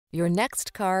Your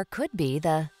next car could be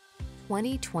the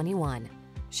 2021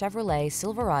 Chevrolet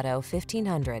Silverado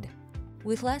 1500.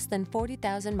 With less than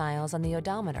 40,000 miles on the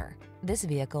odometer, this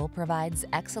vehicle provides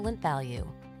excellent value.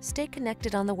 Stay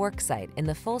connected on the worksite in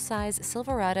the full-size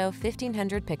Silverado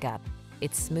 1500 pickup.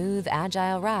 Its smooth,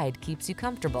 agile ride keeps you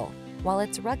comfortable, while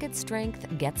its rugged strength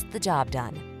gets the job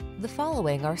done. The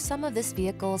following are some of this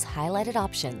vehicle's highlighted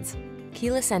options: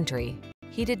 keyless entry,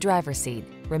 heated driver's seat,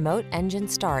 remote engine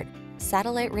start,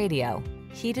 satellite radio,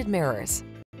 heated mirrors,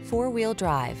 four-wheel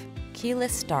drive,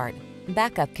 keyless start,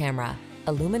 backup camera,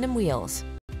 aluminum wheels,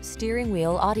 steering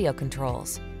wheel audio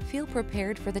controls. Feel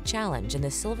prepared for the challenge in the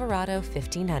Silverado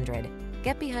 1500.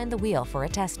 Get behind the wheel for a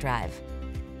test drive.